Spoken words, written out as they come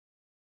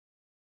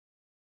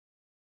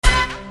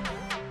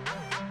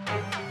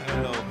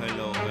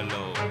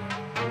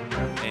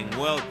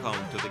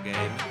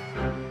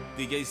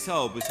DJ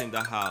Soap is in the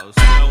house.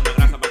 Saca una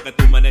grasa para que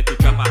tú me des tu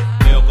chapa.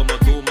 Veo como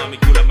tú, mami,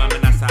 chula me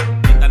amenaza.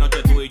 Esta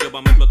noche tú y yo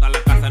vamos a explotar la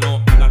casa.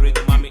 No, haga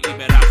ruido, mami, y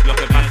verás lo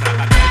que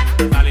pasa.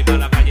 Salí para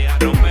la calle a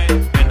romper.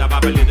 Estaba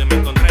perdido y me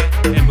encontré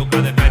en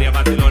busca de feria,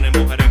 vacilones,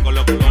 mujeres con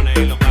los culones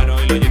y los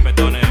caros y los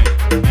jipetones.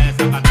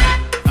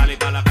 Salí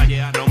para la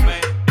calle a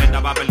romper.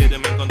 Estaba perdido y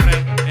me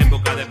encontré en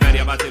busca de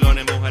feria,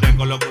 vacilones, mujeres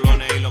con los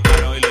culones y los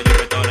caros y los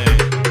jipetones.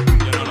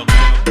 Yo no lo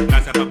creo.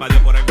 Gracias papá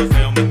Dios por el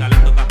goceo. Mi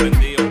talento está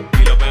prendido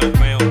y lo veo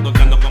feo.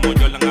 Tocando como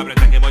Jordan,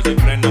 ábrete que voy sin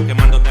freno,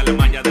 quemándote la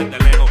malla desde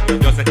lejos.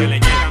 Yo sé que le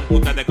llegan,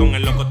 ustedes con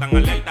el loco tan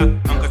alerta.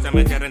 Aunque se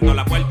me cierren todas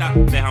las puertas,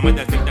 déjame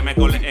decirte, me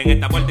colé en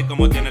esta vuelta y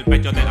como tiene el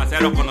pecho de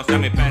acero, conocí a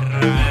mi perra.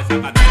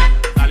 Desacate,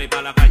 salí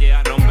para la calle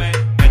a romper.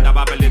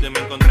 Estaba perdido y me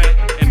encontré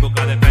en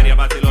busca de feria,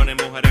 vacilones,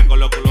 mujeres con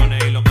los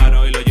culones y los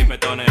caros y los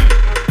jipetones.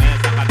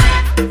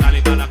 Desacate,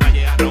 salí para la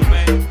calle a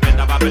romper.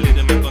 Estaba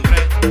perdido y me encontré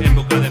en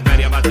busca de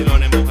feria,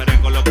 vacilones, mujeres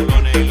con los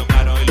culones y los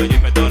caros y los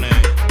jipetones.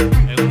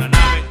 En una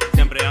nave,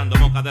 siempre ando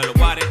moca de los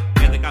guares.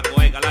 Este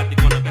caco es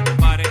galáctico, no te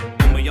compares.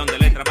 1 millón de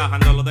letras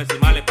bajando los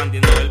decimales,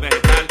 expandiendo el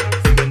vegetal.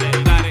 Sin prender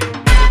el gare,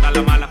 me gusta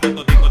la mala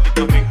foto, tico,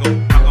 tico, rico.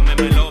 Pa'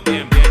 comérmelo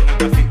bien, bien al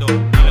pasito.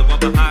 No le voy a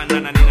bajar,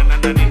 nananina,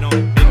 nananino.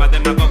 El más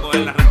demagogo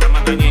es la recta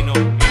más dañino.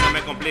 Y no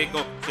me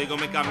complico, sigo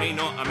mi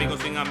camino. Amigos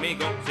sin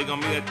amigos, sigo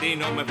mi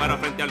destino. Me paro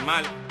frente al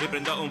mar y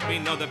prendo un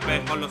pino.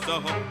 Despejo los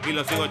ojos y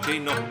lo sigo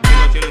chino.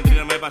 Sigo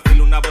chilindrina, me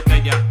vacilo una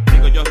botella.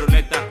 Sigo yo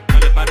ruleta, no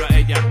le paro a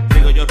ella.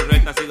 Sigo yo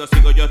ruleta,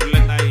 sigo yo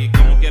ruleta. Y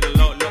como quieren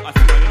lo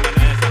hacemos a mi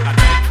manera.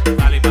 Desacate,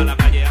 salí para la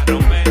calle a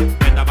romper.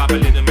 Estaba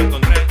perdido y me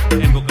encontré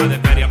en busca de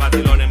feria,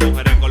 vacilones,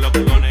 mujeres con los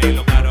culones y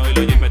los caros y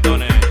los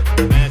jipetones.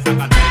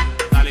 Desacate,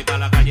 salí para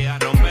la calle a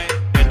romper.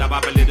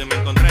 Estaba perdido y me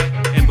encontré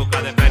en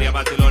busca de feria,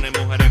 vacilones,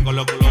 mujeres con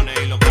los culones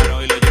y los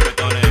caros y los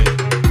jipetones.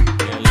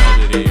 ¿Quién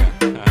lo diría?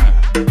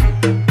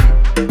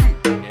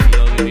 ¿Quién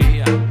lo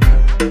diría?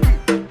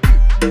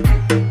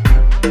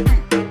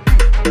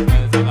 Me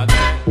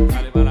desacaté,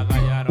 salí para la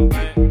calle a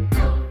romper.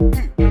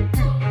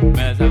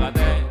 Me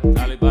desacaté,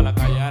 salí para la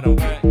calle a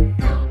romper.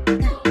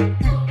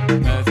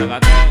 Me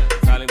desacaté,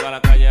 salí para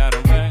la calle a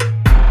romper.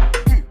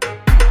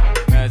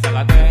 Me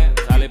desacaté,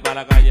 salí para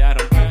la calle a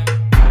romper.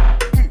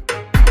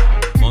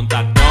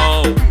 Monta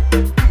todo,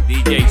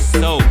 DJ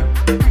Soap.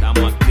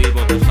 Estamos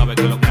activos, tú sabes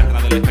que lo que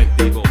atrás del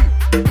efectivo.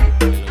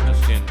 El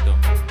 800,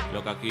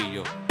 lo que aquí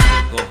yo,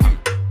 me cojan.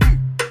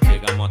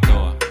 Llegamos a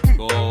todas.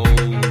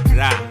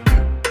 Goura.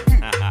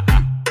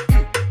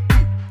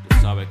 Tú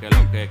sabes que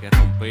lo que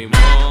rompimos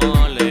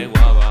le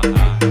voy a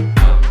bajar.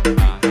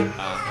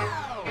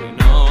 Y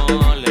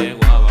no le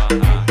voy a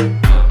bajar.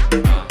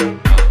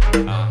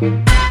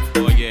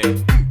 Oye,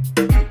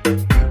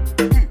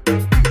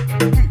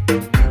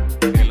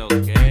 que lo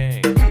que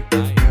hay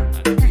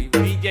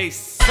activo. DJ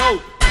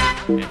Soap,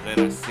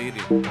 Herrera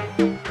City,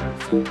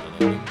 Santo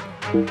Domingo.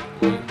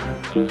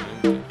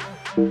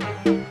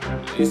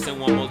 Listen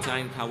one more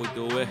time how we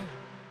do it.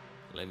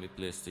 Let me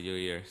please to your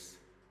ears.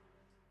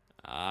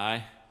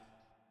 Aye.